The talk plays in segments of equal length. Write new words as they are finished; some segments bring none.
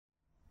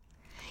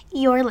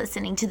You're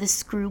listening to the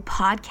Screw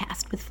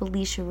Podcast with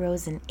Felicia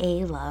Rose and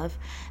A-Love.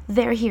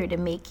 They're here to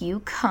make you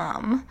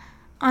come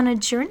on a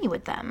journey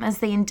with them as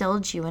they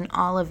indulge you in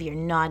all of your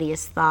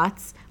naughtiest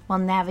thoughts while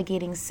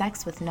navigating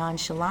sex with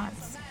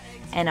nonchalance.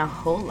 And a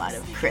whole lot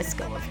of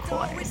Crisco, of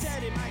course.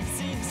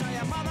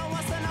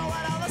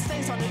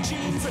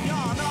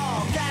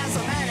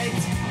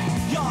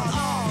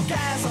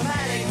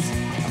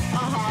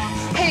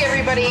 Hey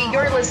everybody,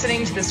 you're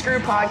listening to the Screw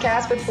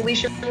Podcast with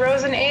Felicia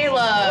Rose and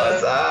A-Love.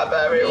 What's up,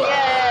 everyone?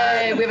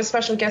 Yay! We have a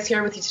special guest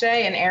here with you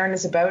today, and Aaron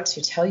is about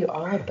to tell you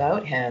all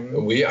about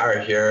him. We are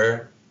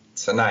here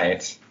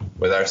tonight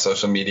with our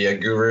social media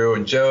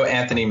guru, Joe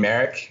Anthony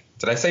Myrick.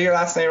 Did I say your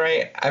last name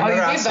right? You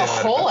gave the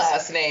whole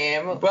last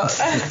name. Well,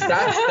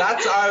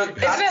 that's our... Isn't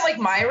it like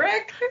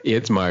Myrick?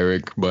 It's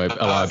Myrick, but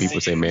a lot of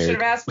people say Myrick. Should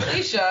have asked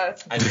Felicia.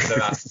 I should have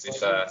asked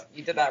Felicia.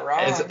 You did that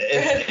wrong.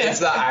 It's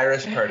the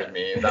Irish part of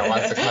me that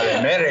wants to call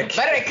it Myrick.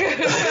 Myrick.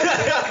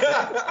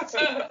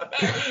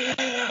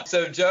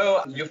 So,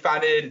 Joe, you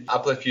founded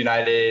Uplift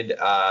United.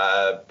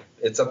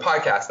 It's a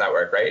podcast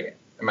network, right?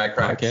 Am I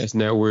correct? Podcast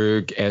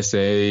network,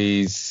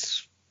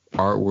 essays,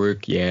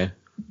 artwork, yeah.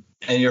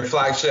 And your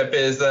flagship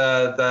is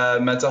the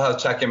Mental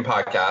Health Check-In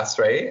podcast,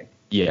 right?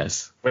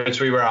 Yes. Which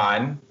we were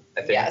on.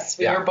 I think. Yes,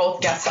 we were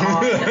both guests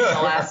on in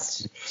the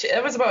last...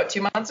 It was about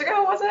 2 months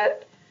ago, was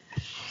it?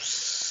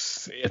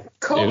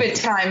 COVID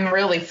time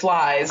really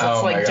flies.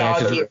 It's like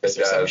dog years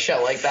or some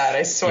shit like that,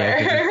 I swear.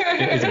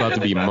 Yeah, it's about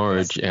to be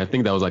March, and I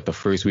think that was like the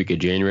first week of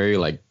January,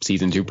 like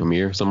season 2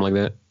 premiere, something like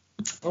that.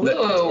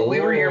 Ooh,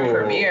 we were your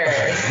premiere.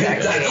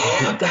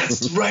 Exactly.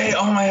 That's right.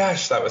 Oh my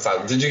gosh, that was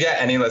awesome. Did you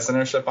get any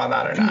listenership on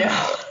that or not?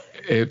 No.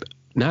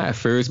 Not at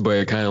first, but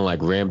it kind of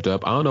like ramped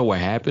up. I don't know what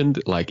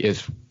happened. Like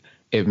it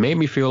made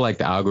me feel like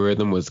the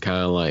algorithm was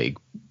kind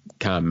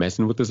of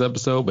messing with this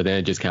episode, but then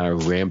it just kind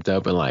of ramped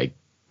up in like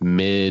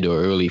mid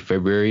or early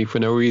February for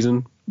no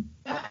reason.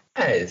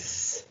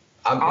 Nice.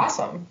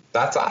 Awesome.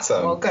 That's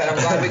awesome. Well, good. I'm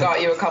glad we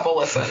got you a couple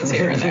listens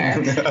here and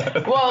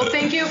there. Well,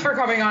 thank you for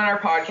coming on our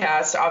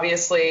podcast.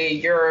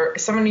 Obviously, you're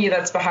somebody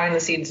that's behind the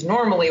scenes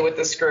normally with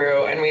the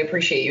Screw, and we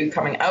appreciate you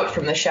coming out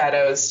from the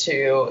shadows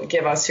to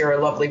give us your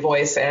lovely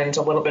voice and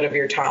a little bit of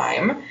your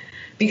time.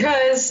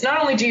 Because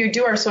not only do you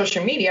do our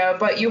social media,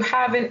 but you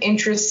have an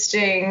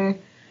interesting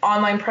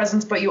online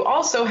presence, but you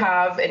also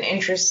have an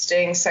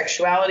interesting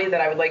sexuality that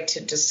I would like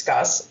to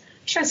discuss.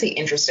 I shouldn't say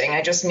interesting.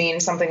 I just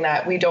mean something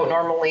that we don't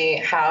normally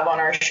have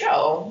on our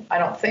show. I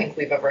don't think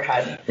we've ever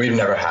had. We've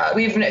never had.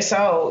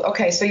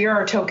 So you're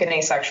our token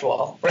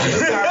asexual.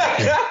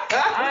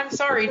 I'm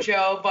sorry,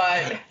 Joe,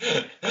 but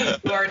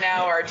you are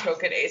now our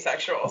token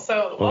asexual.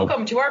 So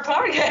welcome to our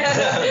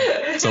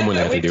podcast. Someone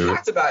had to do it. We've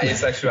talked about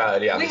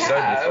asexuality on the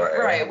show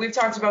before. Right. We've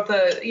talked about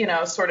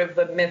the, sort of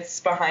the myths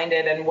behind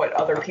it and what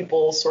other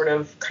people sort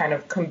of kind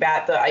of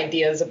combat the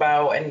ideas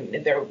about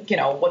and their,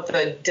 what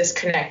the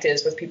disconnect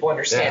is with people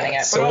understanding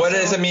it. So what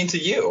does it mean to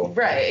you?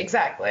 Right,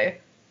 exactly.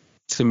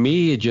 To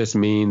me, it just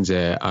means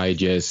that I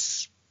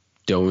just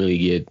don't really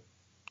get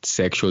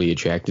sexually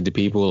attracted to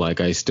people. Like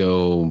I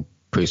still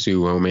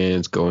pursue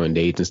romance, go on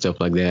dates and stuff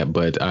like that,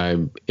 but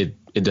it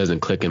doesn't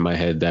click in my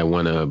head that I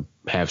want to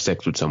have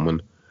sex with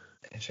someone.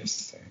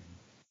 Interesting.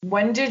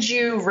 When did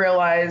you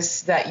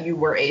realize that you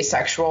were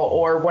asexual,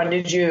 or when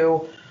did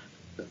you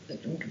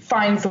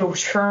find the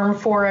term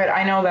for it?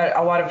 I know that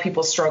a lot of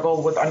people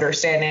struggle with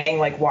understanding,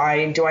 like,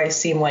 why do I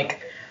seem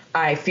like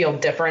I feel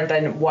different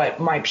than what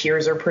my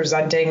peers are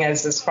presenting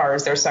as far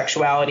as their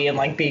sexuality and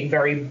like being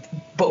very,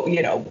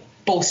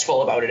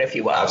 boastful about it, if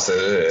you will.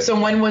 Absolutely. So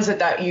when was it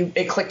that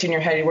it clicked in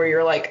your head where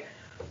you're like,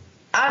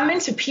 I'm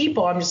into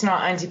people, I'm just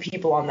not into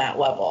people on that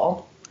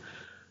level?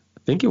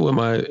 I think it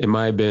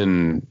might have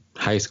been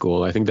high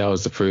school. I think that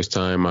was the first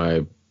time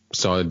I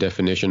saw a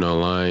definition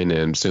online,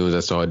 and as soon as I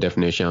saw a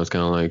definition, I was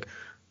kind of like,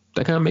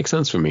 that kind of makes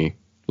sense for me.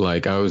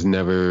 Like I was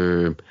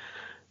never...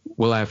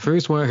 Well, at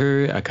first when I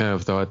heard, I kind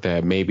of thought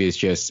that maybe it's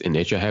just an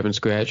itch I haven't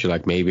scratched.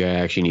 Like maybe I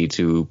actually need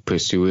to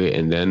pursue it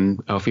and then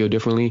I'll feel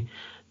differently.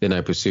 Then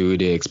I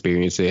pursued it,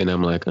 experienced it, and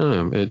I'm like,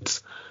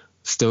 it's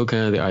still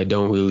kind of, I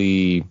don't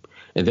really.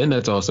 And then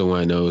that's also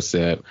when I noticed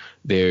that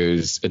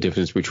there's a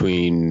difference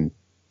between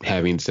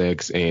having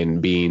sex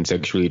and being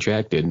sexually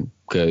attracted.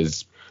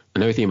 Because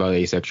another thing about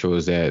asexual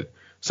is that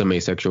some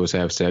asexuals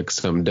have sex,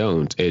 some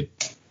don't.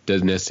 It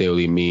doesn't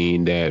necessarily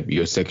mean that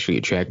you're sexually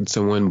attracted to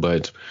someone,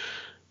 but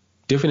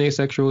different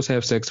asexuals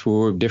have sex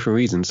for different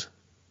reasons.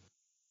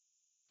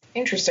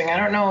 Interesting. I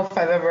don't know if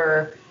I've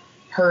ever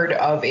heard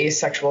of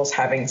asexuals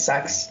having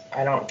sex.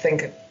 I don't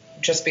think,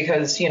 just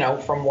because,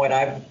 from what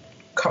I've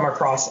come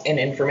across in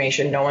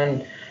information, no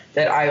one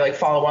that I like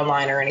follow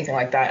online or anything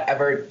like that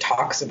ever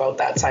talks about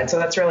that side. So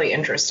that's really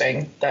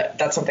interesting.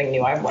 That's something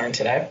new I've learned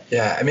today.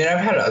 Yeah, I mean, I've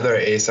had other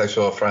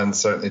asexual friends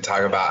certainly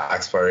talk about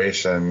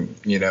exploration,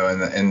 you know,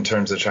 in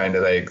terms of trying to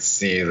like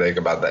see like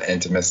about the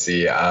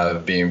intimacy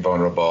of being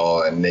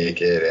vulnerable and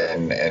naked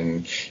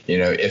and you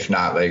know, if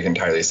not like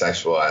entirely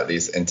sexual, at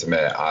least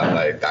intimate on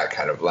like that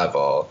kind of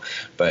level.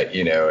 But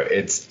you know,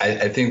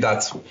 I think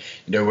that's, you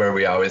know, where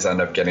we always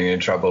end up getting in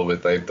trouble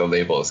with like the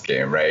labels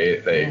game,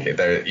 right? Like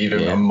they're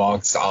even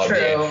amongst all the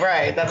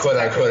right. That's quote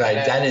unquote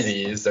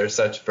identities, there's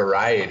such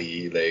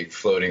variety like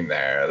floating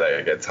there.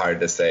 Like it's hard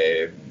to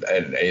say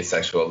an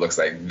asexual looks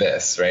like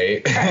this,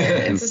 right?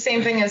 It's the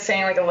same thing as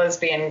saying like a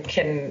lesbian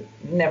can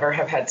never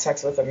have had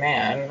sex with a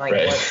man. Like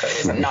that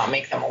doesn't not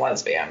make them a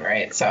lesbian,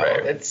 right? So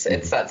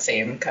it's that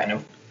same kind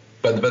of.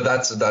 But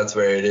that's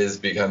where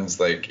it becomes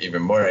like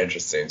even more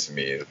interesting to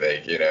me.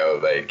 Like, you know,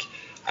 like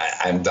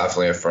I'm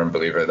definitely a firm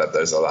believer that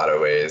there's a lot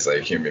of ways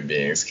like human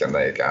beings can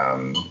like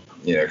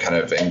you know, kind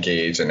of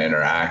engage and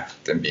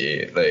interact and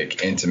be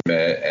like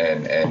intimate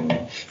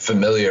and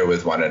familiar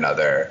with one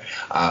another,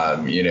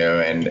 you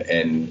know,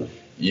 and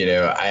you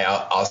know, I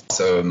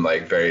also am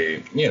like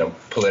very, you know,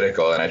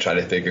 political, and I try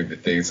to think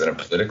of things in a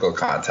political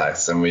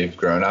context. And we've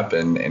grown up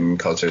in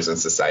cultures and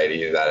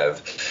society that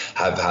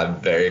have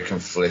had very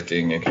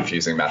conflicting and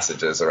confusing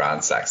messages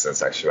around sex and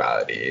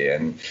sexuality,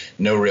 and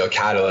no real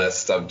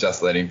catalyst of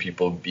just letting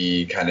people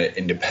be kind of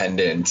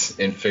independent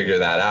and figure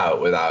that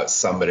out without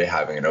somebody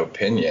having an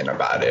opinion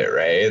about it,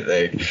 right?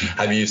 Like,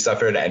 have you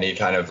suffered any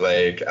kind of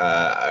like,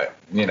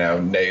 you know,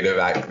 negative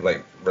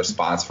like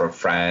response from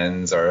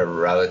friends or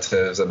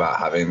relatives about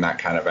having that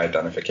kind of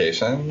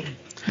identification?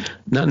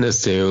 Not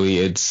necessarily.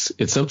 It's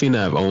something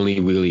that I've only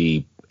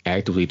really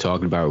actively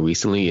talked about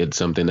recently. It's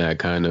something that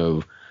kind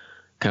of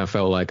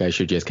felt like I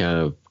should just kind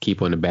of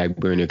keep on the back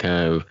burner,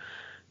 kind of,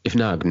 if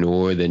not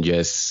ignore, then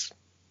just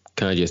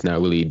kind of just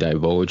not really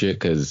divulge it.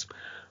 Because,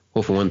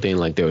 well, for one thing,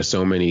 like there were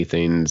so many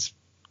things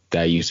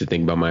that I used to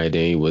think about my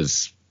identity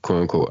was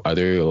quote unquote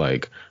other.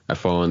 Like I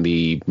fall on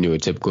the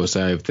neurotypical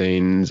side of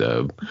things.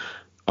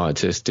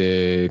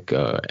 Autistic,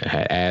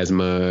 had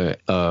asthma,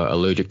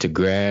 allergic to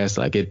grass.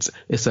 Like it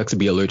sucks to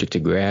be allergic to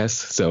grass.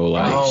 So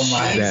like, oh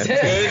my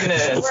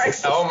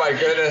goodness, oh my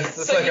goodness,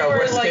 it's so like a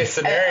worst case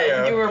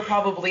scenario. You were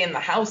probably in the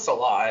house a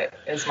lot,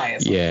 is my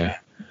assumption.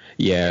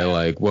 Yeah.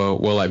 Like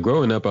like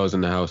growing up, I was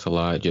in the house a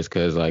lot just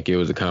because like it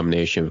was a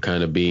combination of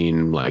kind of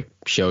being like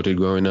sheltered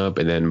growing up,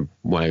 and then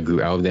when I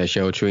grew out of that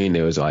sheltering,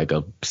 there was like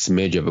a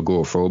smidge of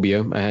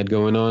agoraphobia I had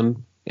going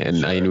on,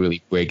 and I didn't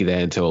really break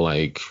that until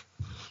like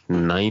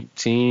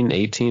 19,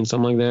 18,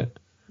 something like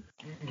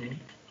that. Mm-hmm.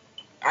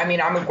 I mean,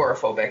 I'm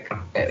agoraphobic,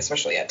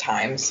 especially at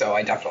times, so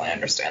I definitely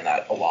understand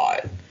that a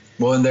lot.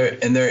 Well, and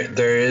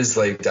there is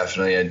like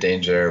definitely a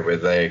danger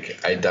with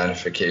like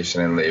identification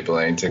and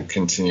labeling to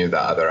continue the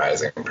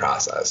otherizing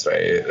process,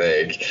 right?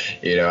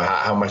 Like, you know,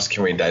 how much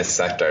can we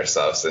dissect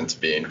ourselves into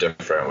being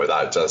different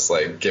without just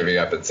like giving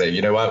up and saying,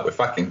 you know what, we're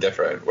fucking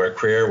different. We're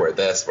queer, we're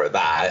this, we're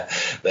that.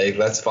 Like,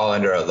 let's fall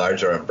under a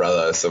larger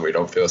umbrella so we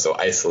don't feel so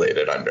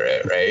isolated under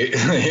it, right?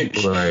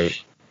 Like,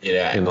 right.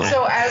 Yeah.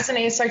 So as an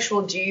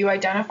asexual, do you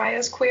identify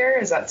as queer?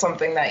 Is that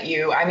something that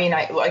you, I mean,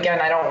 I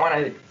don't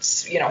want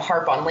to, you know,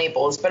 harp on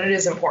labels, but it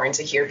is important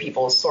to hear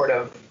people's sort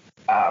of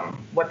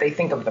what they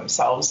think of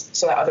themselves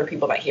so that other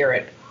people that hear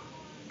it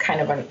kind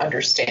of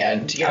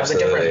understand, you know, the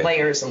different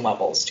layers and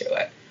levels to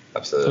it.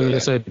 Absolutely. So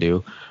yes, I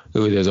do.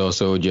 There's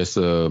also just,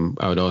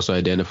 I would also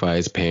identify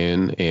as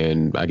pan,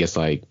 and I guess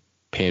like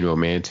pan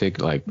romantic.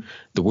 Like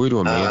the word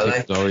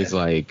romantic is always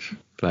like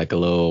a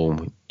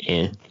little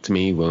to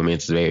me.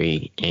 Romance is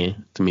very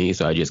to me,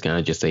 so I just kind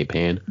of just say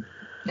pan.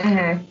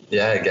 Mm-hmm.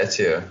 Yeah, I get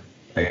you.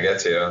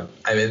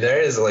 I mean,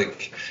 there is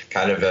like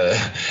kind of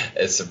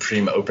a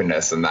supreme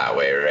openness in that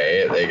way,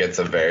 right? Like it's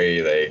a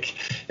very like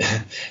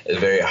a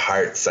very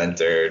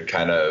heart-centered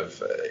kind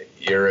of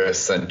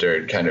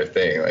eros-centered kind of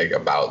thing, like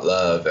about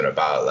love and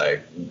about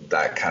like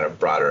that kind of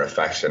broader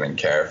affection and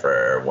care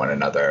for one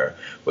another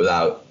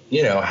without,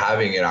 you know,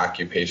 having an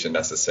occupation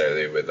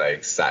necessarily with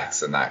like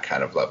sex and that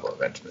kind of level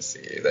of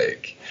intimacy.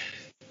 Like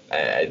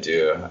I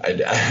do.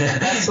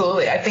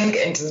 Absolutely. I think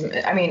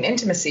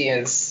intimacy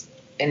is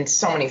in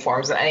so many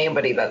forms, and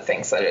anybody that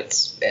thinks that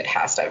it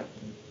has to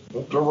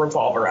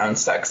revolve around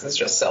sex is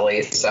just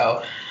silly.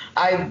 So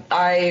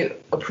I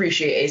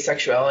appreciate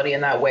asexuality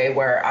in that way,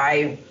 where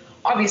I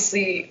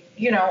obviously,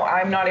 you know,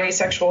 I'm not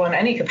asexual in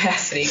any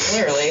capacity,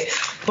 clearly,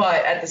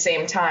 but at the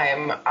same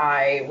time,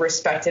 I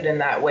respect it in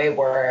that way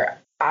where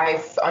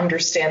I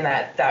understand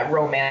that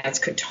romance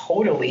could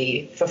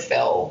totally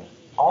fulfill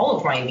all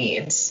of my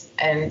needs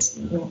and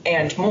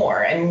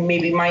more. And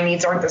maybe my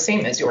needs aren't the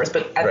same as yours,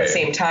 but at the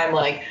same time,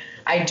 like,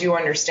 I do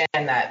understand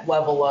that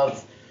level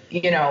of,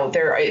 you know,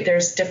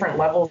 there's different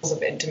levels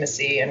of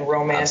intimacy and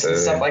romance and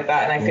stuff like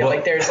that. And I feel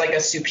like there's like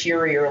a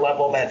superior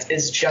level that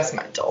is just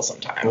mental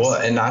sometimes. Well,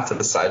 and not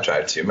to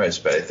sidetrack too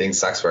much, but I think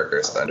sex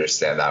workers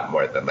understand that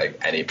more than like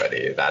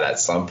anybody, that at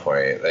some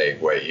point,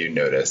 like what you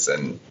notice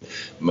in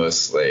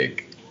most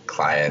like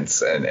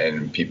clients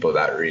and people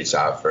that reach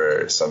out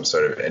for some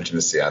sort of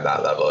intimacy on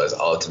that level is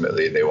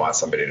ultimately they want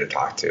somebody to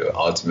talk to.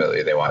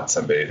 Ultimately, they want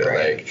somebody to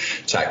like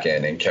check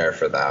in and care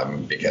for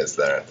them because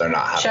they're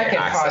not having check-in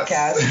access.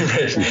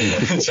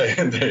 Podcast.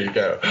 Right. There you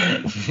go.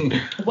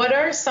 What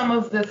are some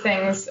of the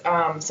things,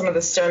 some of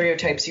the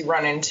stereotypes you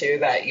run into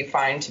that you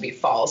find to be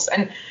false?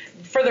 And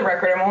for the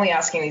record, I'm only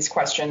asking these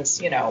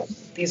questions, you know,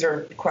 these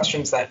are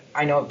questions that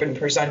I know have been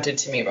presented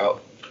to me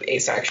about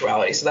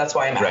asexuality, so that's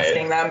why I'm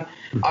asking them.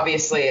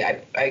 Obviously,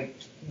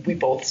 we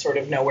both sort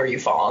of know where you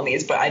fall on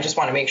these, but I just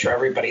want to make sure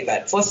everybody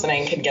that's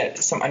listening can get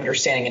some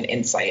understanding and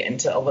insight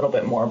into a little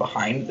bit more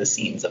behind the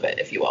scenes of it,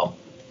 if you will.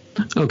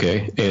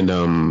 Okay.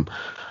 And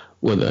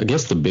well, I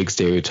guess the big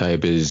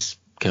stereotype is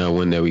kind of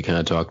one that we kind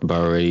of talked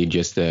about already,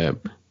 just that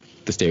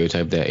the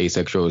stereotype that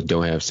asexuals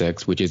don't have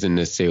sex, which isn't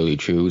necessarily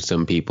true.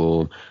 Some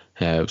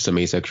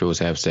asexuals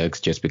have sex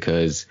just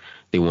because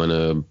they want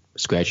to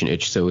scratch an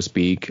itch, so to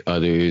speak.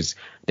 Others,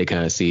 they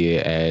kind of see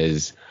it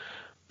as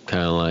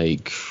kind of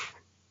like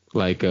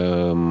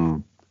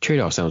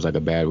trade-off sounds like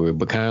a bad word,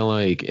 but kind of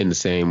like in the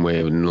same way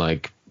in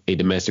like a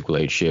domestic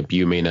relationship,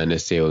 you may not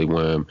necessarily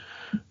want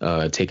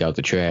to take out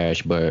the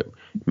trash, but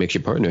makes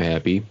your partner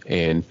happy,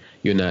 and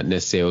you're not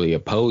necessarily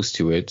opposed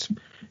to it,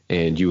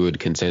 and you would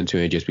consent to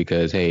it just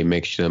because, hey, it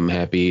makes them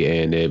happy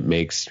and it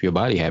makes your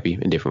body happy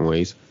in different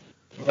ways.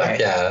 Right.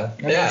 Yeah.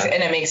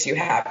 And it makes you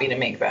happy to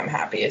make them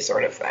happy,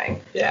 sort of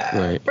thing. Yeah.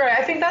 Right.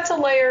 I think that's a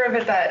layer of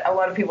it that a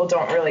lot of people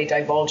don't really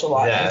divulge a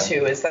lot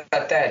into, is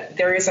that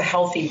there is a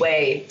healthy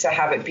way to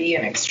have it be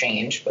an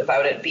exchange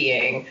without it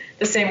being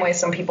the same way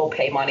some people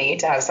pay money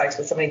to have sex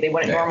with somebody they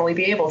wouldn't normally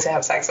be able to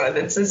have sex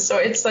with. So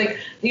it's like,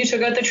 you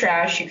took out the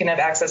trash, you can have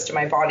access to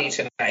my body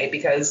tonight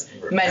because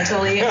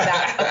mentally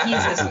that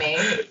appeases me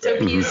to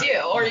appease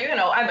you. Or, you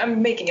know,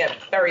 I'm making it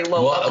very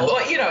low level,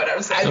 but you know what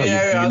I'm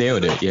saying. You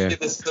nailed it, yeah.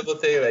 The simple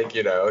thing, like,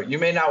 you know, you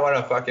may not want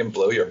to fucking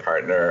blow your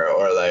partner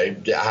or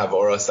like have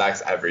oral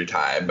sex every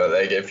time, but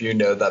like if you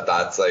know that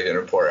that's like an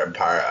important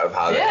part of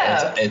how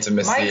the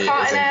intimacy my is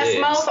cotton ass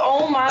engaged. mouth,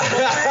 oh my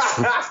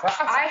lord.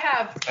 I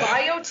have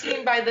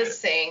Biotine by the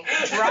sink,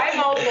 dry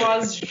mouth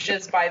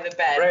lozenges by the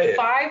bed,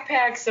 5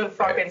 packs of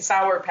fucking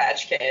Sour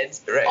Patch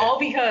Kids, all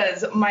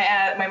because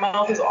my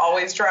mouth is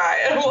always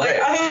dry. I'm like,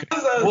 I'm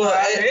so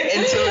sorry.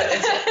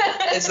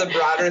 It's a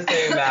broader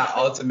thing that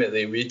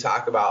ultimately we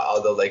talk about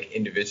all the like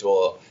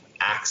individual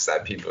acts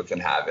that people can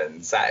have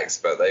in sex,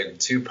 but like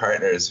two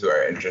partners who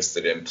are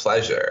interested in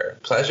pleasure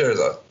is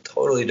a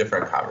totally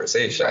different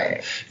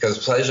conversation,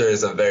 because pleasure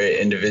is a very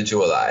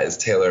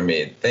individualized,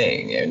 tailor-made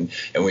thing,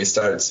 and we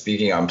start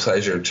speaking on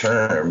pleasure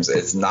terms.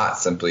 It's not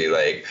simply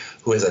like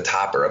who is a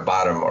top or a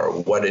bottom or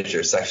what is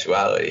your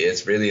sexuality.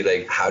 It's really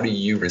like, how do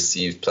you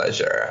receive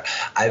pleasure?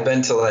 I've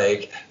been to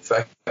like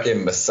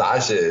fucking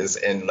massages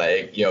and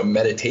like, you know,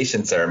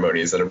 meditation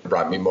ceremonies that have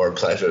brought me more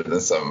pleasure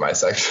than some of my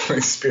sexual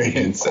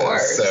experiences. Of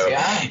course, so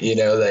you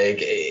know, like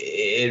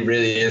it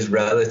really is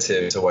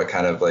relative to what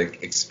kind of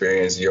like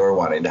experience you're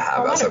wanting to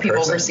have as a person.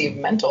 People receive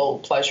mental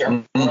pleasure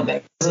more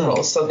than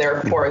physical, so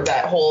therefore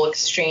that whole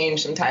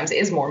exchange sometimes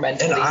is more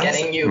mentally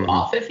getting you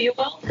off, if you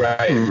will.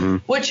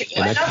 Which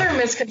another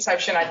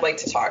misconception I'd like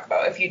to talk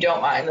about, if you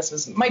don't mind.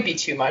 Might be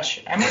too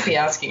much. I might be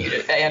asking you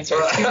to answer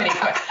too many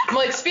questions. I'm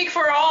like, speak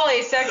for all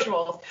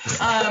asexuals.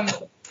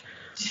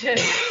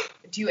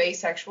 Do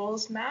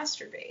asexuals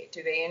masturbate?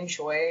 Do they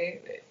enjoy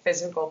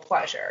physical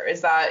pleasure?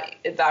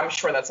 I'm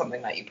sure that's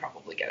something that you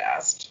probably get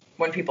asked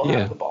when people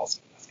have the balls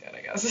to ask it,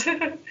 I guess.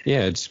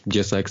 Yeah, it's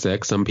just like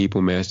sex. Some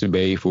people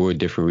masturbate for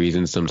different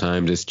reasons.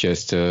 Sometimes it's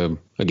just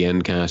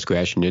again, kind of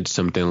scratching it,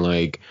 something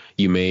like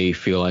you may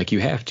feel like you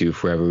have to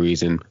for every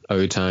reason.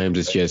 Other times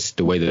it's just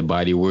the way that the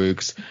body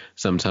works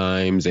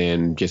sometimes,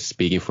 and just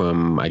speaking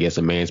from, I guess,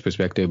 a man's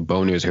perspective,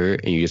 boners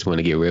hurt and you just want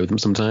to get rid of them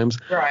sometimes.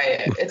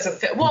 Right.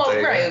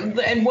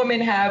 And women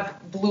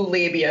have blue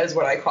labia is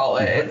what I call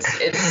it.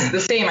 It's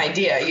the same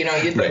idea, you know,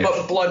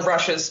 the blood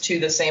rushes to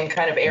the same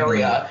kind of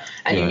area,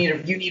 and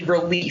you need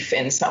relief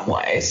in some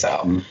way.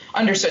 So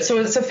understood. So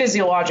it's a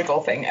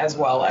physiological thing as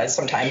well as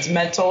sometimes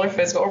mental or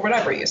physical or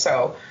whatever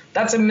so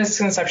that's a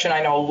misconception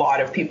I know a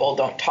lot of people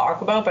don't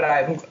talk about, but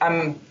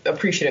I'm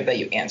appreciative that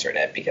you answered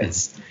it,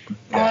 because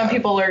a lot of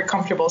people are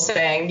comfortable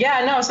saying,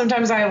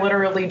 sometimes I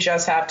literally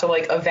just have to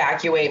like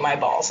evacuate my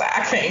ball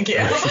sack. Thank you.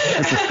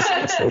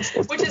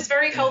 Which is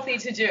very healthy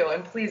to do,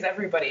 and please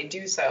everybody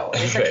do so.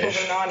 Asexuals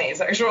and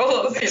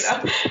non-asexuals, you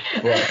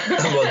know.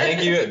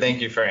 Well,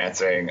 thank you for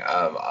answering,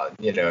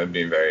 you know, and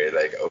being very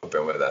like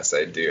open with us.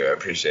 I do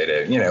appreciate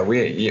it. You know,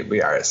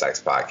 we are a sex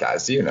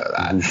podcast, you know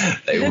that.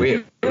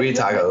 Like we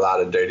talk a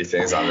lot of dirty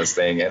things on this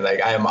thing, and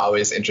like I am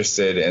always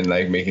interested in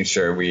like making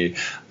sure we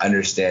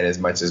understand as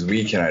much as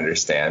we can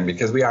understand,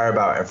 because we are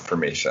about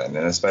information,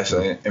 and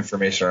especially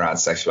information around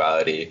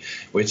sexuality,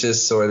 which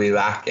is sorely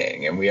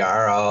lacking, and we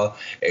are all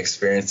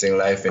experiencing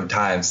life in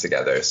times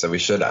together, so we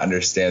should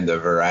understand the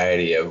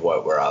variety of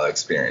what we're all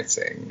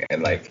experiencing.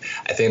 And like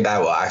I think that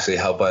will actually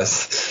help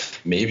us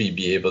maybe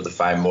be able to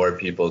find more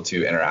people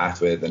to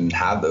interact with and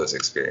have those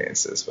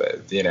experiences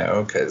with, you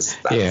know, because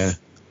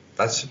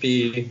that should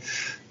be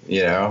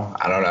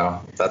I don't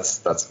know.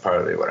 That's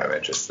partly what I'm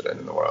interested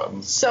in the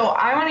world. So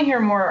I want to hear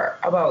more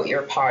about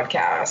your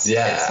podcast.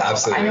 Yeah, itself.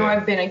 absolutely. I know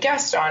I've been a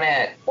guest on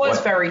it.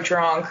 Was very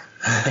drunk.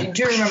 I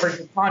do remember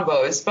the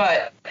convos,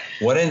 but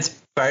what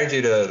inspired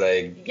you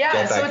to get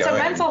that so it's going?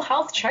 a mental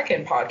health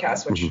check-in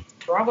podcast, which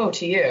bravo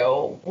to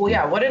you. Well,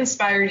 yeah, what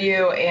inspired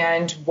you,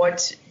 and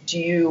what do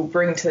you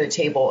bring to the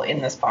table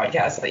in this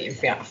podcast that you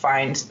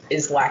find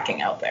is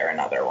lacking out there in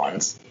other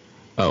ones?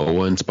 Oh,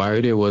 what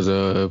inspired it was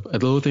a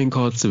little thing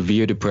called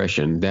severe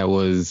depression. That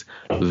was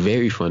a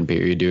very fun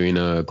period during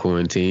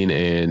quarantine,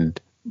 and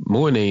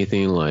more than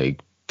anything,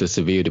 like the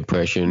severe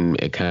depression,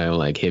 it kind of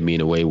like hit me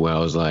in a way where I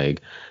was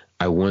like,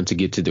 I want to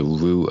get to the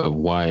root of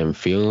why I'm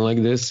feeling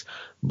like this,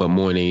 but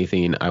more than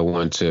anything, I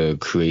want to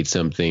create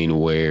something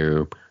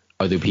where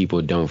other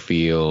people don't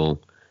feel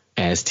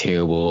as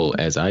terrible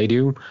as I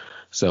do.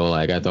 So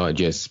like I thought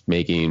just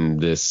making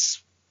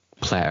this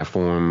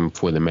platform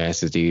for the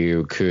masses to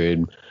hear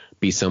could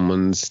be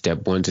someone's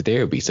step one to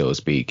therapy, so to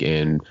speak.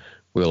 And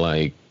we're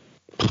like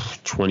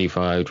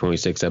 25,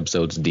 26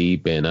 episodes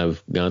deep, and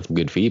I've gotten some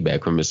good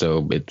feedback from it.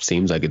 So it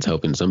seems like it's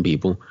helping some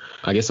people.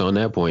 I guess on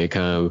that point, it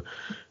kind of,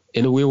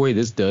 in a weird way,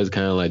 this does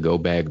kind of like go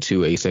back to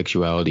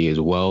asexuality as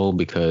well,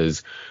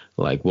 because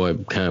like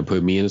what kind of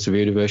put me in a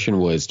severe depression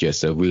was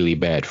just a really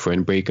bad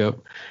friend breakup.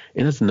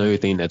 And that's another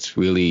thing that's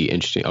really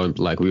interesting.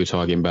 Like we were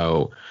talking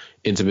about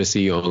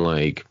intimacy on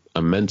like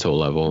a mental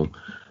level,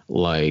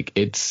 like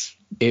it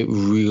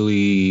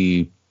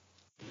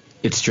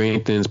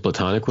strengthens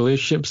platonic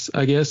relationships,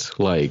 I guess.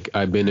 Like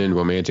I've been in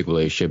romantic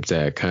relationships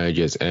that kind of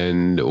just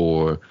end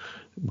or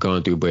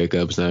gone through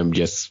breakups, and I'm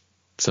just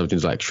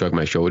something's like shrug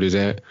my shoulders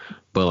at.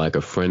 But like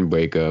a friend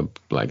breakup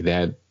like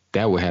that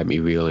would have me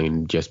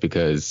reeling, just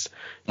because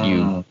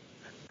I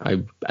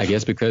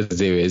guess because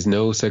there is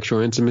no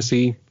sexual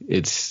intimacy.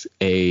 It's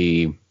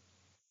when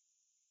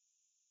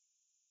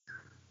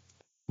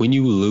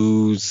you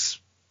lose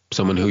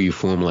someone who you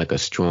form like a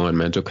strong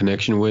mental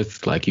connection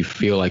with, like you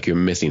feel like you're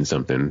missing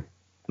something.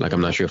 Like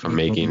I'm not sure if I'm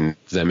making,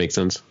 does that make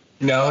sense?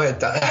 No, it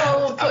does.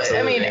 Well,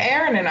 I mean,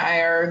 Aaron and I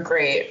are a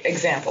great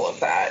example of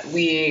that.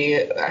 We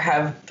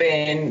have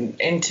been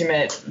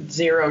intimate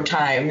 0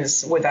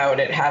 times without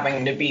it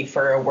having to be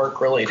for a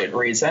work-related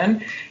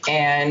reason.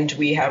 And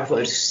we have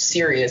a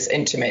serious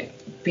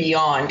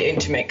beyond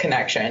intimate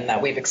connection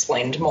that we've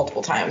explained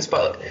multiple times.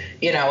 But,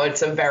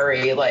 it's a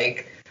very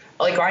like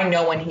I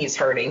know when he's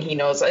hurting, he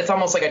knows. It's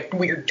almost like a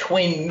weird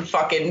twin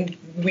fucking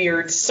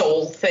weird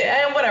soul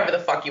thing, whatever the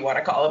fuck you want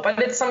to call it. But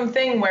it's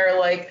something where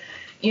like,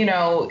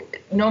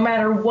 no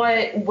matter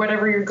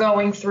whatever you're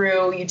going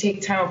through, you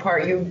take time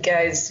apart, you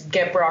guys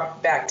get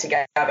brought back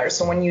together.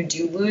 So when you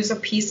do lose a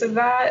piece of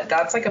that,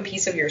 that's like a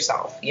piece of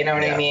yourself. You know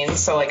what I mean?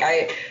 So like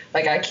I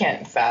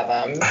can't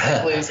fathom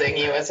losing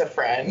you as a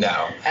friend.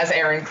 No. As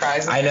Aaron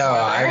cries. I know.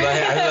 I'm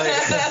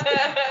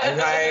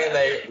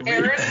like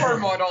Aaron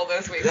hormonal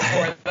this week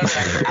before the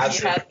record.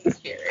 Absolutely. He has his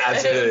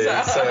period.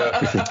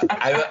 Absolutely. So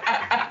I'm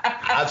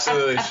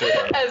absolutely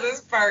sure. As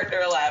his partner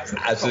laughs.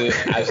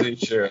 Absolutely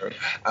sure.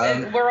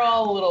 And we're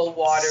all a little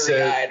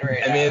watery-eyed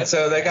right now. I mean,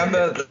 so like I'm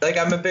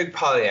a big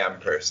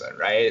polyam person,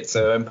 right?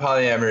 So in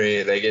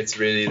polyamory, like it's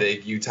really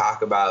like you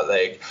talk about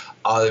like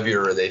all of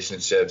your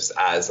relationships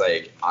as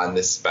like on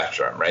this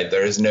spectrum, right?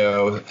 There's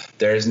no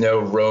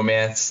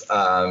romance,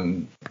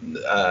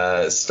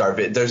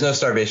 there's no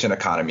starvation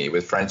economy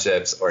with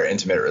friendships or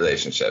intimate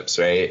relationships,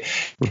 right?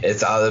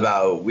 It's all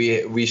about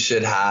we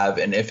should have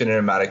an infinite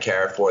amount of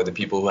care for the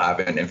people who have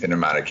an infinite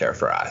amount of care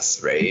for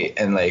us, right?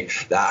 And like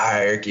that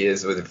hierarchy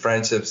is with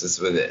friendships, it's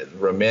with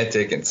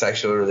romantic and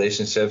sexual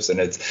relationships,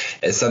 and it's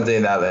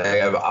something that like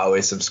I've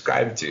always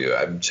subscribed to.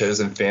 I've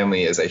chosen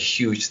family as a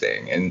huge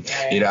thing, and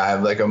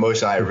I'm like emotional.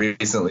 I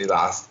recently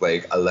lost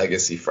like a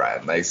legacy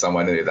friend, like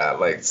someone that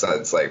like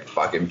since like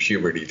fucking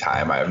puberty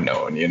time I've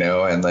known,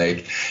 and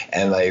like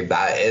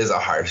that is a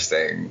harsh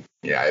thing.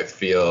 Yeah, I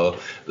feel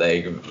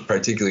like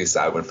particularly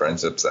sad when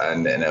friendships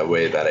end in a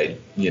way that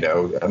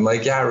I'm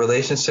like, yeah,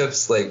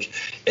 relationships, like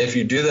if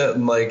you do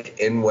them like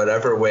in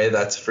whatever way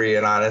that's free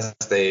and honest,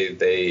 they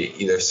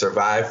either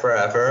survive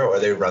forever or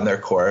they run their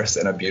course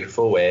in a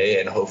beautiful way,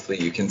 and hopefully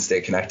you can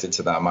stay connected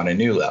to them on a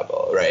new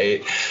level,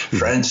 right?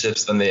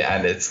 Friendships, in the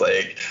end, it's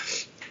like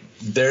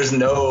there's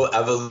no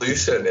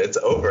evolution, it's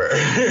over.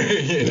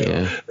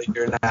 Like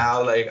you're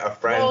now like a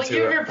friend. Well,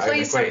 you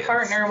replace a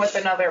partner with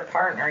another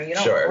partner. You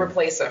don't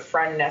replace a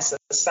friend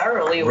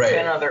necessarily with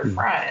another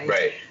friend,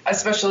 right?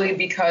 Especially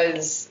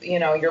because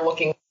you're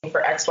looking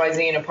for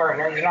XYZ in a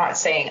partner. You're not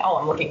saying, oh,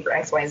 I'm looking for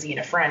XYZ in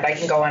a friend. I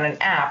can go on an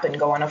app and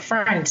go on a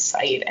friend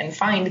site and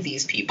find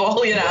these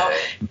people.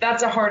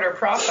 That's a harder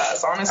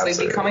process. Honestly,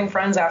 Absolutely. Becoming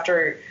friends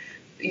after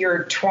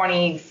your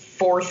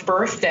 24th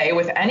birthday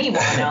with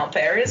anyone out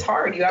there is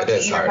hard. You have to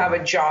either have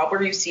a job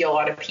where you see a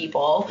lot of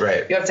people.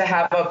 Right. You have to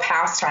have a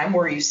pastime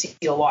where you see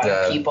a lot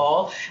of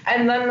people.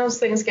 And then those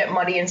things get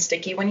muddy and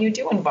sticky when you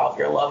do involve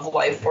your love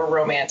life or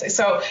romantic.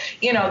 So,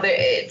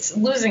 it's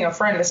losing a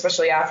friend,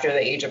 especially after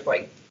the age of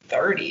like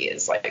 30,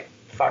 is like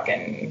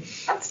fucking,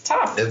 that's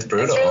tough. It's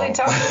brutal. It's really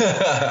tough.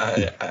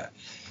 Yeah.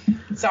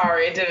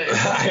 Sorry, it didn't.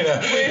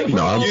 I know.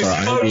 No, I'm You sorry.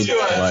 I spoke mean, to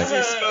us.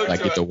 You spoke like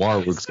to if the us.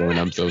 waterworks going,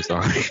 I'm so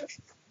sorry.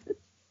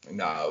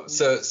 No,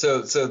 so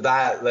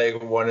that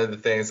like one of the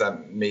things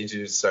that made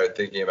you start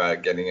thinking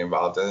about getting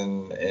involved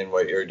in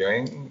what you're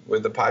doing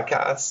with the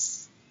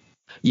podcast.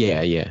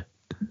 Yeah.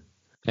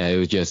 It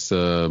was just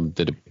the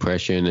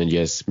depression and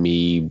just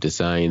me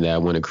deciding that I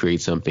want to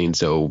create something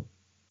so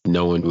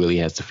no one really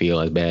has to feel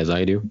as bad as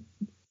I do.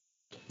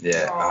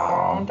 Yeah.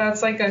 Oh,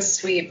 that's like a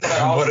sweet, but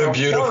What a also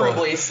beautiful-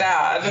 horribly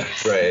sad.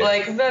 Right.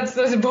 Like that's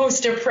the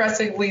most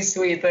depressingly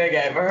sweet thing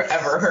I've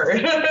ever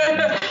heard.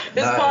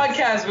 This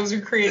podcast was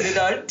created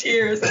on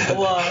tears and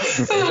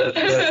love.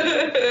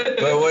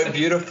 But what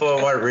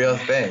beautiful, what real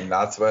thing.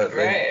 That's what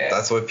Right.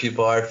 that's what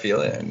people are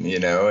feeling. You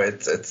know,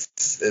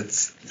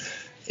 it's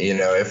you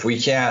know, if we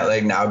can't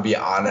like now be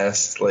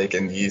honest, like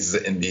in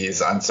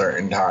these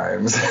uncertain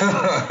times.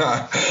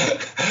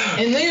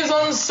 In these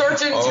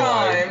uncertain Oh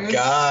times. my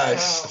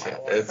gosh, Oh, my life.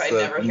 it's I the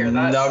never hear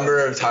that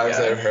number of times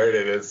again. I've heard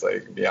it is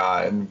like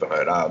beyond.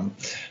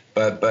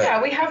 But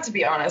Yeah, we have to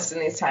be honest in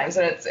these times,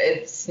 and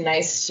it's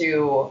nice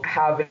to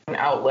have an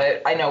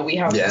outlet. I know we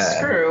have Yeah. the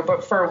screw,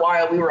 but for a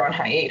while we were on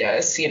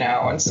hiatus, you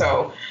know, and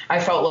so I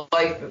felt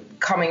like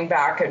coming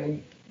back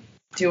and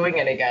doing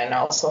it again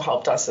also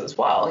helped us as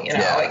well, you know.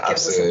 Yeah, it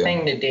gives absolutely. us a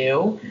thing to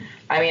do.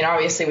 I mean,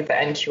 obviously with the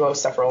NQO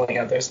stuff rolling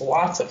out, there's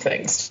lots of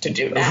things to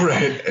do now.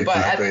 Right, But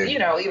exactly. you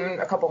know, even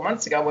a couple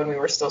months ago when we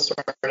were still sort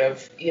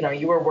of, you know,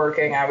 you were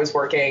working, I was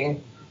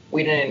working,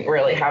 we didn't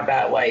really have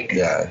that like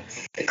yeah,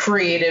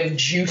 creative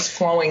juice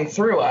flowing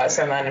through us,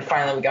 and then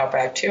finally we got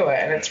back to it,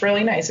 and it's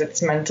really nice.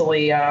 It's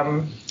mentally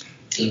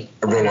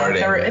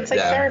rewarding. it's like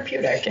Yeah.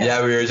 therapeutic.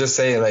 Yeah, we were just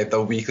saying like the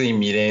weekly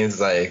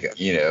meetings, like,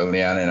 you know,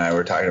 Leon and I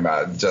were talking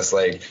about just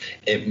like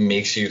it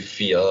makes you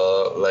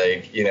feel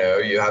like, you know,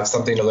 you have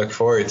something to look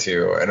forward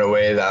to in a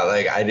way that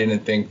like I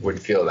didn't think would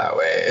feel that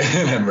way.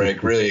 And I'm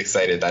like really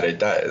excited that it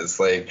does.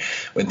 Like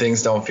when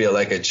things don't feel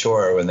like a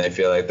chore, when they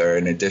feel like they're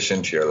an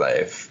addition to your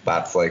life,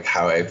 that's like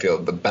how I feel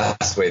the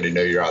best way to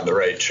know you're on the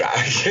right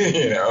track.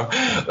 You know,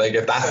 like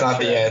if that's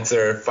not the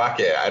answer, fuck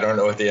it. I don't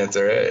know what the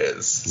answer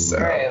is. So.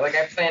 Right, like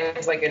I planned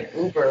like an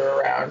Uber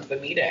around the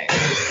meeting.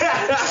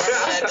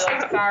 I'd be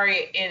like,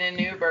 sorry, in an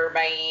Uber,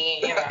 bye.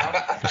 You know,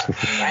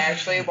 I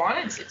actually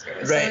wanted to.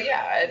 So Right.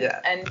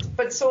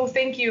 but so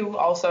thank you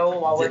also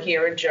while we're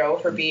here, Joe,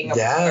 for being a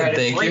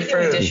thank great you for-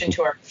 addition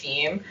to our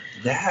team.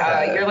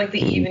 Yeah. You're like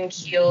the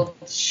even-keeled,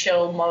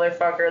 chill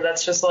motherfucker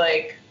that's just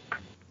like,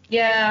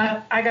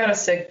 yeah, I got a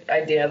sick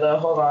idea though.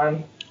 Hold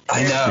on.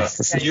 I know.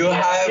 You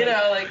have, you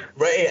know, like.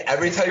 right,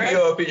 every time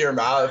you open your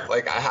mouth,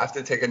 like, I have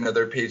to take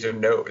another page of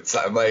notes.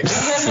 I'm like,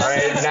 all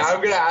right, now I'm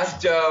going to ask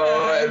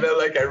Joe. And then,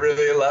 like, I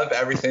really love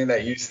everything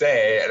that you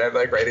say. And I'm,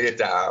 like, writing it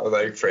down,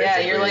 like, frantically. Yeah,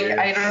 you're like,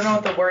 I don't know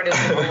what the word is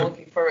I'm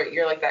looking for, but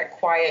you're like that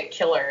quiet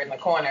killer in the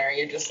corner.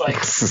 You're just like,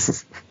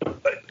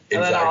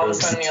 and then all of a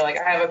sudden you're like,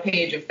 I have a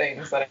page of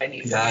things that I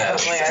need. Yeah,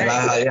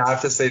 Like, I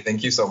have to say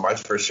thank you so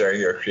much for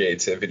sharing your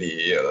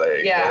creativity.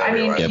 Like, Yeah, with I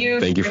mean, everyone. Yeah,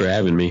 thank you for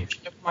having me.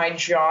 took my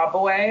job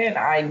away, and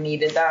I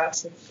needed that.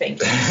 So thank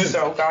you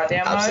so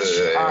goddamn much.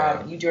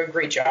 Absolutely. You do a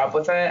great job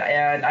with it,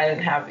 and I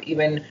didn't have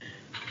even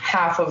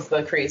half of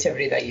the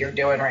creativity that you're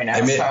doing right now.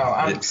 I mean, so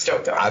I'm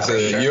stoked on it.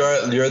 Absolutely. For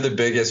sure. You're the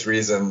biggest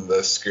reason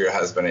the Screw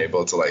has been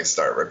able to like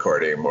start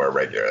recording more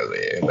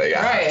regularly. Like,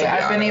 Right,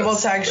 I've been able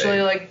honest, to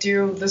actually like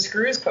do the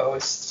Screws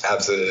post.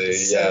 Absolutely,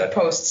 So yeah.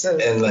 posts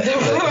And, like-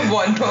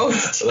 one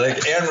post.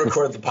 Like, and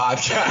record the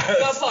podcast.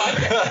 The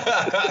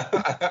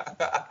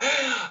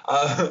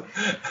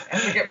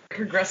And we get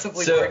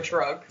progressively So- more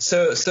drunk.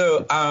 So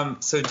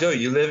Joe,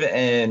 you live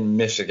in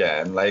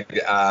Michigan. Like,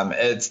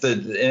 it's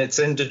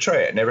in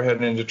Detroit, a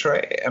neighborhood in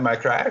Detroit. Am I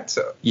correct?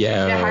 So,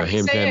 Yeah, How do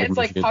you say it? Hamtramck, It's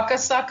like Michigan.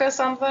 Puckasucka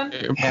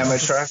something?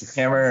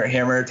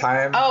 hammer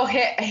time. Oh,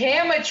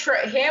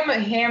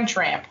 ham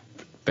tramp.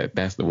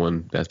 That's the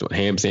one. That's the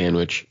ham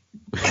sandwich.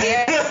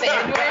 Ham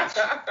sandwich?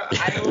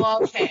 I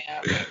love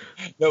ham.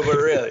 No, but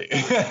really.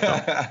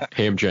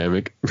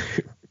 Hamtramck.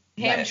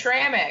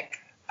 Hamtramck.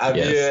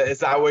 Yes. Is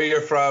that where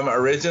you're from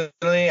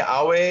originally?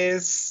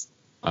 Always?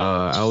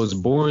 I was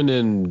born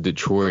in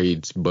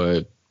Detroit,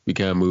 but we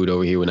kind of moved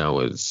over here when I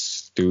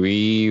was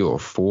 3 or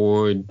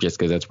 4, just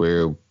because that's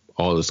where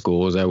all the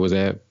schools I was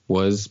at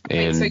was.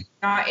 And So you're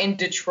not in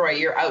Detroit.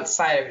 You're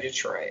outside of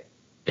Detroit.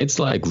 it's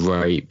like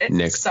right It's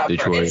next to suburb.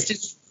 Detroit. It's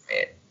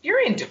Detroit.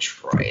 You're in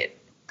Detroit.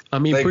 I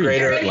mean, Like pretty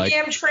greater- You're in like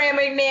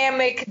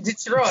Hamtramck,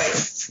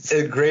 Detroit.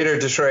 In Greater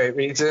Detroit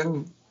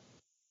region?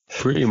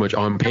 pretty much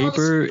on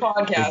paper. This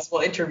podcast will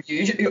interrupt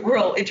you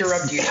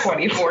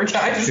 24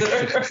 times.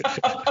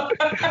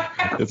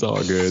 It's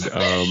all good.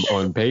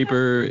 On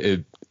paper,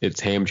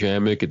 it's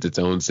Hamtramck. It's its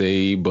own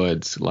city,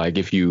 but like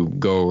if you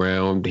go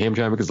around,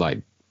 Hamtramck is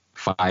like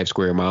 5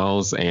 square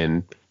miles,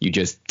 and you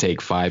just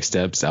take 5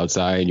 steps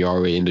outside, and you're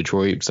already in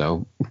Detroit.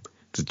 So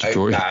it's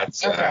Detroit.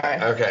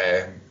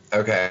 Gotcha.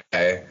 Okay.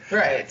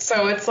 Right.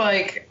 So it's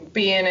like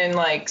being in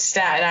like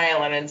Staten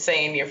Island and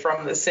saying you're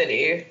from the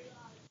city.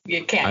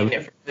 You can't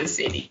get from the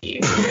city.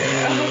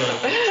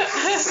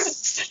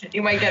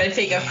 You might gotta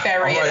take a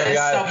ferry and a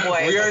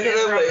subway. We are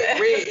gonna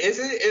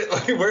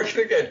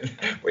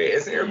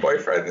isn't your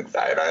boyfriend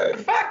inside on?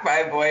 Fuck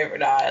my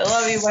boyfriend. I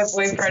love you, my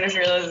boyfriend, if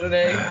you're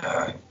listening.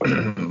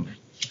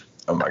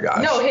 Oh my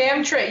gosh. No,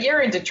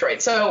 you're in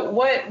Detroit. So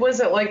what was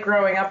it like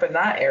growing up in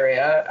that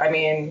area? I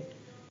mean,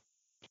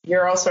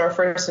 you're also our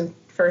first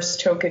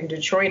token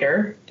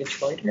Detroiter.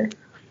 Detroiter.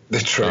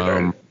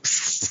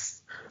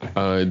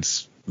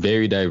 It's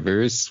very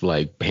diverse.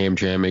 Like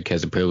Hamtramck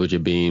has the privilege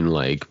of being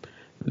like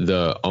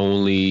the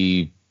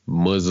only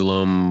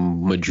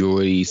Muslim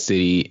majority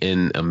city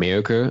in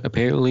America,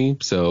 apparently.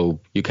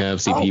 So you kind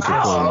of see people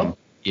from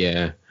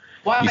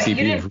Wow, you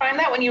didn't find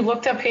that when you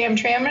looked up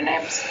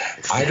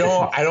Hamtramck? I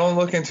don't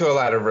look into a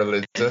lot of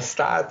religious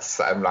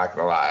stats. I'm not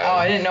gonna lie. Oh,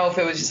 I didn't know if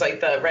it was just like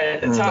the right at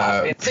the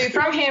top. No. So you're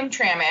from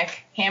Hamtramck,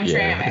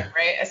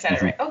 right? I said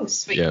it right. Oh,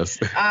 sweet. Yes.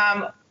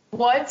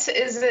 What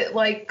is it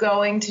like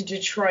going to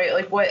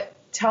Detroit? Like,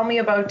 tell me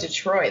about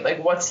Detroit.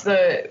 Like, what's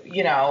the,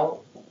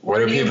 what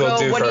do people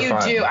do What for do you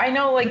fun? do? I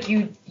know, like,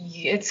 you're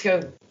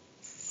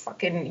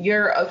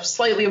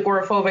slightly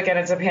agoraphobic and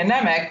it's a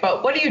pandemic,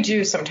 but what do you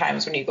do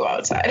sometimes when you go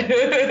outside?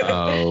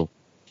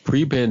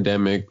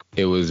 Pre-pandemic,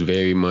 it was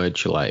very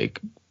much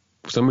like,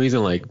 for some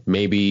reason, like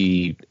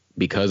maybe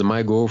because of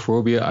my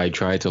agoraphobia, I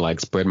tried to like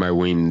spread my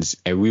wings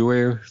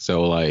everywhere.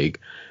 So like,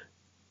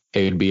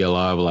 it would be a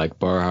lot of like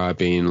bar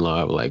hopping, a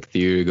lot of like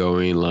theater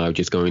going, a lot of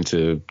just going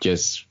to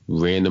just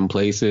random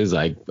places.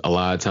 Like a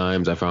lot of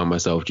times I found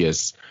myself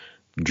just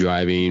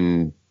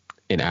driving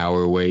an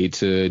hour away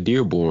to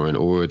Dearborn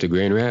or to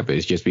Grand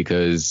Rapids just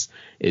because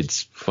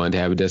it's fun to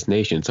have a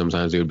destination.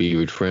 Sometimes it would be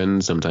with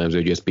friends. Sometimes it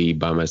would just be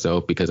by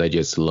myself because I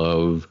just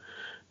love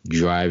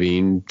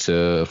driving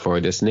to for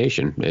a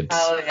destination.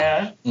 Hell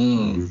yeah.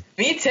 Me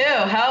too.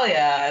 Hell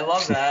yeah. I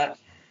love that.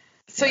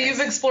 So you've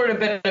explored a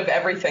bit of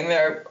everything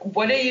there.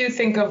 What do you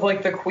think of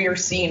like the queer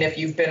scene, if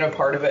you've been a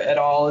part of it at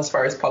all as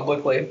far as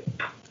publicly?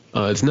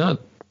 It's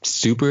not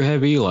super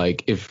heavy.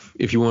 Like if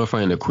you want to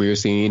find a queer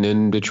scene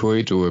in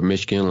Detroit or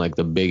Michigan, like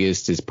the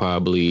biggest is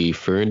probably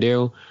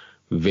Ferndale.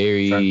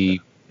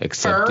 Very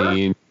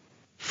accepting.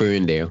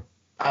 Ferndale.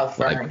 Oh,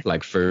 Fern.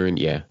 Like fern,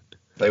 yeah.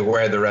 Like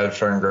where the red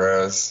fern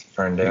grows,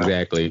 Ferndale.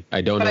 Exactly.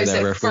 I don't know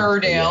that reference.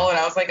 Ferdale, and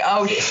I was like,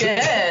 oh shit.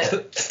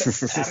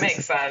 That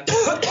makes sense.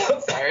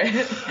 Sorry.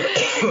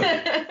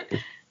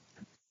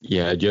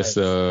 Yeah, just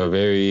a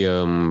very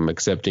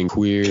accepting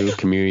queer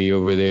community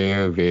over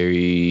there.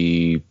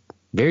 Very,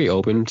 very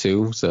open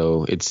too.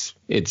 So it's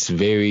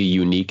very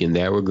unique in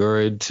that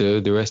regard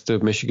to the rest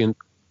of Michigan.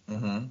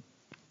 Mm-hmm.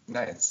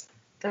 Nice.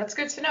 That's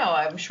good to know.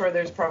 I'm sure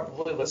there's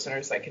probably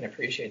listeners that can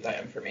appreciate that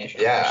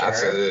information. Yeah,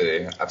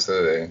 sure.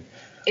 absolutely.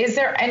 Is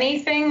there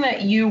anything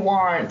that you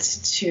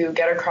want to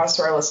get across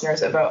to our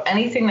listeners about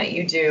anything that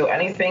you do,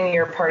 anything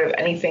you're part of,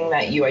 anything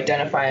that you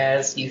identify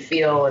as, you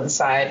feel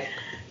inside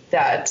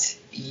that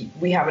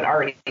we haven't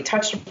already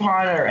touched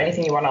upon, or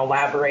anything you want to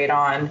elaborate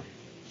on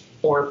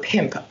or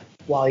pimp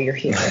while you're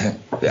here?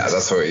 Yeah,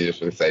 that's what we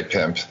usually say,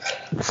 pimp.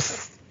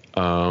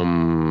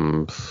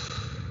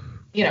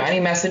 Any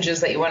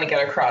messages that you want to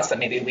get across that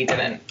maybe we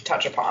didn't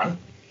touch upon?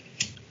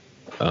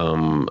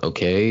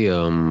 Okay.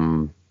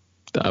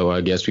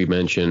 I guess we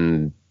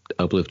mentioned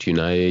Uplift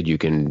United. You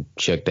can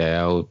check that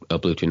out.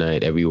 Uplift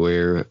United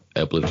everywhere.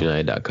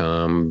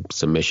 UpliftUnited.com.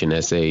 Submission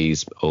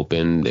essays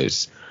open.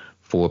 There's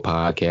 4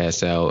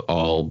 podcasts out,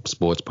 all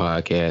sports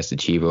podcasts.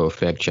 Achiever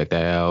Effect, check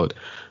that out.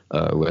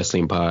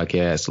 Wrestling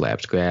podcast,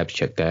 Lap Scraps,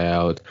 check that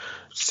out.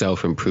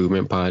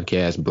 Self-improvement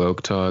podcast,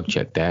 Broke Talk,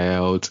 check that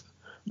out.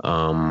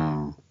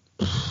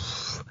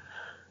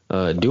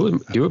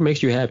 Do what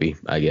makes you happy,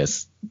 I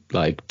guess.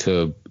 Like,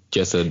 to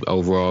just an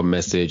overall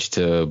message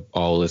to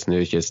all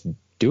listeners, just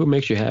do what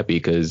makes you happy,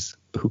 because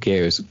who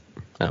cares?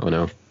 I don't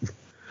know.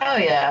 Oh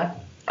yeah,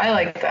 I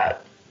like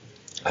that.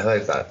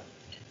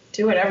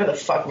 Do whatever the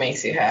fuck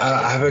makes you happy.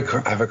 I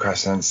have a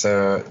question.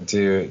 So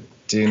do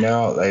you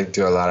know, like,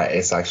 do a lot of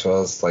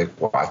asexuals like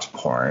watch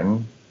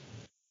porn?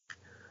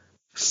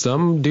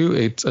 Some do.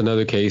 It's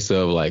another case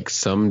of like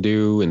some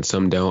do and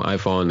some don't. I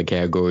fall in the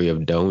category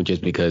of don't,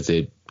 just because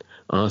it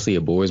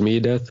bores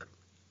me to death.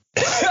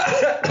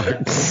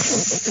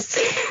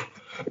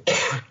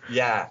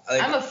 Yeah,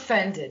 like, I'm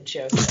offended,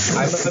 Joseph.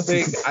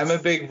 I'm a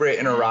big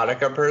written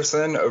erotica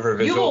person over visual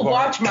porn. You will porn.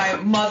 watch my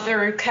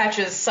mother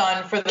catches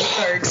son for the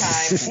 3rd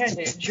time and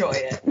enjoy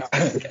it. No,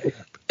 I'm just kidding.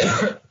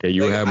 Okay,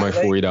 you have my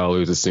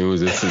 $40 as soon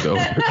as this is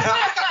over.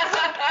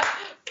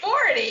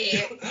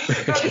 40.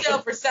 Go to jail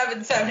for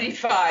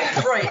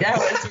 $7.75 right now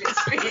as we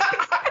speak.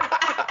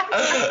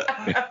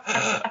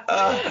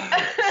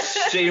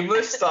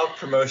 Shameless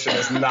self-promotion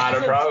is not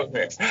a problem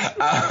here.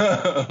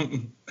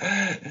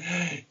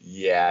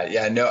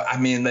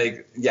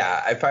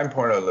 I find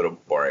porn a little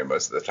boring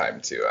most of the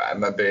time too.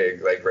 I'm a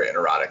big like written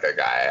erotica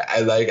guy.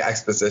 I like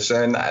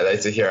exposition. I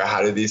like to hear,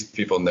 how do these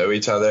people know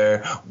each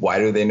other? Why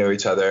do they know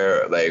each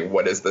other? Like,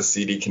 what is the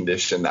seedy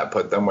condition that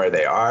put them where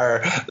they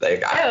are?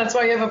 Like, that's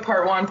why you have a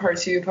part 1, part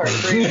 2, part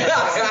 3.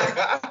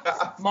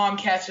 Mom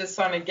catches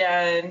son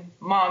again.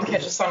 Mom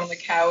catches son on the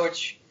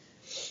couch.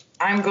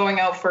 I'm going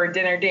out for a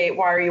dinner date.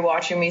 Why are you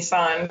watching me,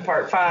 son?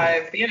 Part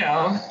 5. You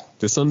know.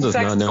 The son does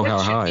not know how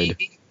to hide.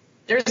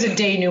 There's a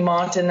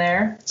denouement in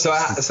there. So I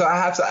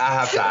have to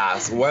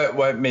ask,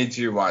 what made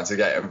you want to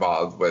get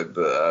involved with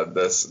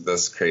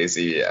this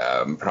crazy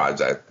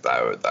project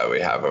that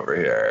we have over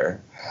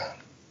here?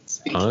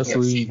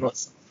 Honestly,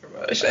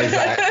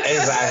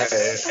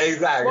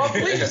 exactly. Well,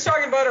 please just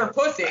talking about her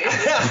pussy.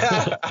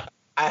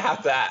 I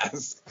have to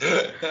ask.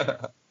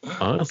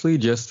 Honestly,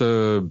 just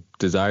a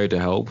desire to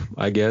help,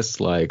 I guess.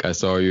 Like, I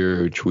saw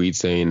your tweet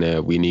saying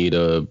that we need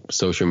a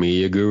social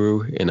media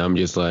guru, and I'm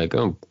just like,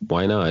 oh,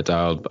 why not?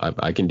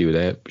 I can do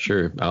that.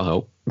 Sure, I'll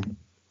help.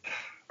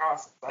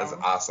 Awesome. That's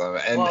awesome.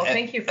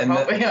 Thank you for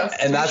helping us.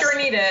 We sure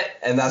need it.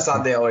 And that's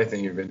not the only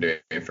thing you've been doing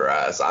for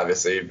us.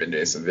 Obviously, you've been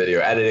doing some video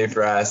editing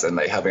for us and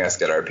like helping us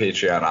get our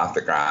Patreon off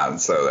the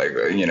ground. So like,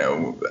 you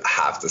know,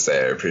 have to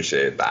say I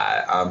appreciate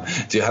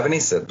that. Do you have any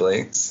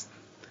siblings?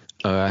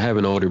 I have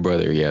an older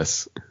brother,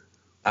 yes.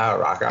 Oh,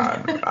 rock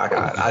on.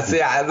 I see.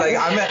 No.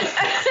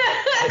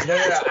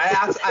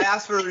 I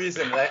asked for a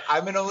reason. Like,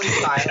 I'm an only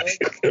child,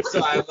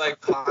 so I'm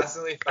like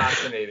constantly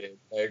fascinated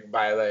like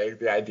by like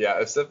the idea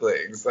of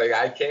siblings. Like,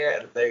 I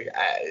can't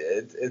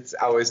it's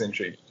always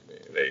intriguing to me.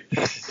 Like,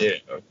 you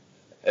know.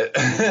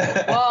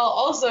 Well,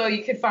 also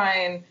you could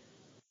find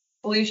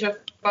Felicia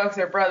Fucks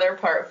Her Brother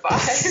Part 5.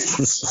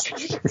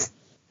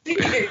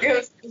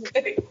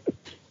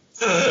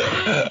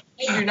 I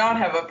do not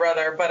have a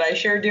brother, but I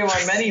sure do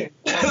on many.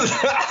 Sorry,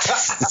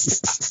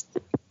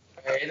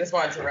 I just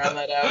wanted to round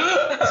that out.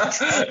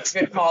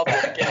 Good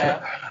callback,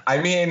 yeah.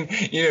 I mean,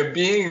 you know,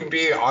 being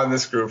on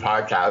this group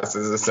podcast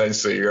is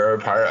essentially you're a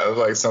part of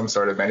like some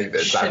sort of many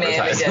bits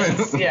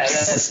advertisement. Yeah,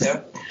 that's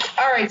too.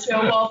 All right,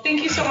 Joe. Well,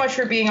 thank you so much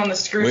for being on the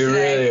Screw today. We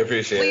really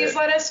appreciate it. Please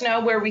let us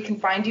know where we can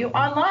find you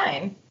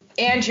online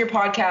and your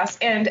podcast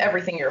and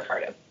everything you're a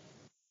part of.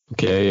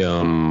 Okay,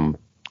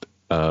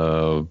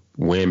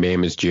 Wham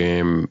Bam is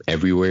Jam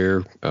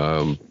everywhere.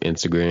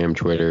 Instagram,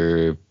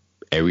 Twitter,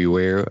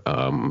 everywhere.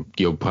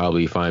 You'll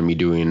probably find me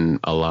doing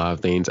a lot of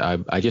things.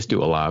 I just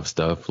do a lot of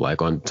stuff,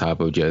 like on top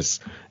of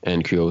just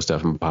NQO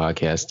stuff and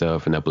podcast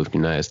stuff and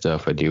Uplifting United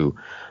stuff. I do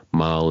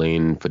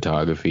modeling,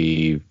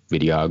 photography,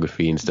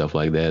 videography, and stuff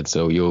like that.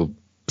 So you'll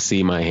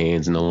see my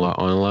hands on a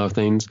lot of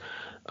things.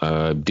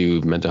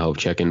 Do mental health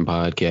check-in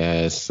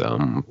podcasts.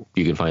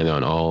 You can find it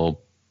on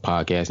all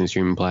podcast and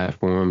streaming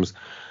platforms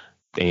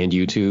and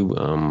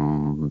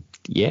YouTube.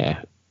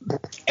 Yeah.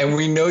 And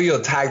we know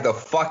you'll tag the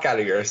fuck out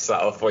of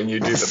yourself when you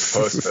do the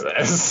post for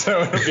this,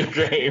 so it'll be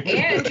great.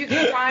 And you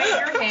can find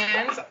your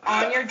hands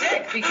on your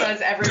dick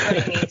because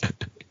everybody needs.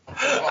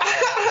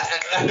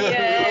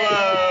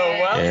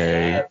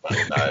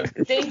 Well,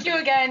 thank you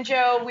again,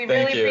 Joe. We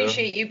really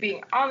appreciate you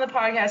being on the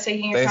podcast,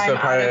 taking your time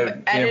out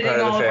of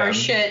editing all of our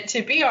shit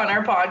to be on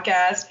our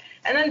podcast.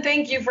 And then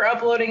thank you for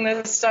uploading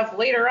this stuff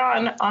later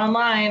on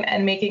online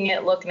and making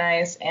it look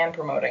nice and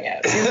promoting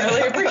it. We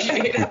really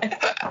appreciate it.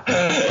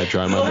 I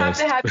try my best. We'll have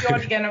to have you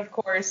on again, of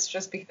course,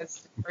 just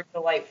because you're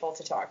delightful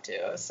to talk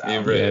to. So. You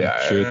really are.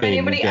 Sure if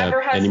anybody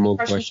ever has any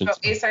questions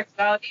about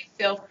asexuality,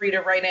 feel free to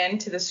write in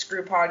to the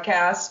Screw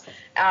Podcast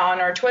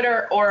on our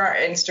Twitter or our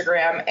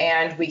Instagram,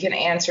 and we can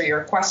answer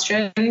your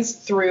questions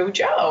through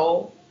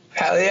Joe.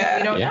 Hell yeah.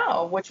 We don't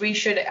know, which we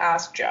should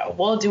ask Joe.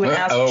 We'll do an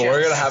Ask Joe. Oh, we're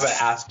going to have an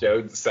Ask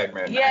Joe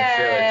segment. Yay. I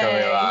feel it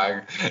coming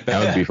along.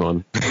 That would be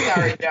fun.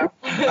 Sorry, Joe.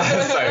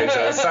 Sorry,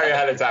 Joe. Sorry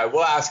ahead of time.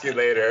 We'll ask you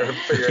later.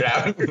 Figure it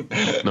out.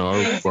 No,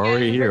 we're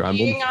already here.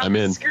 I'm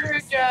in.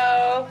 Screw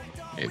Joe.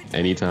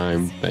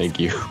 Anytime. Thank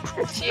you.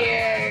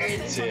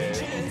 Cheers.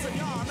 Cheers.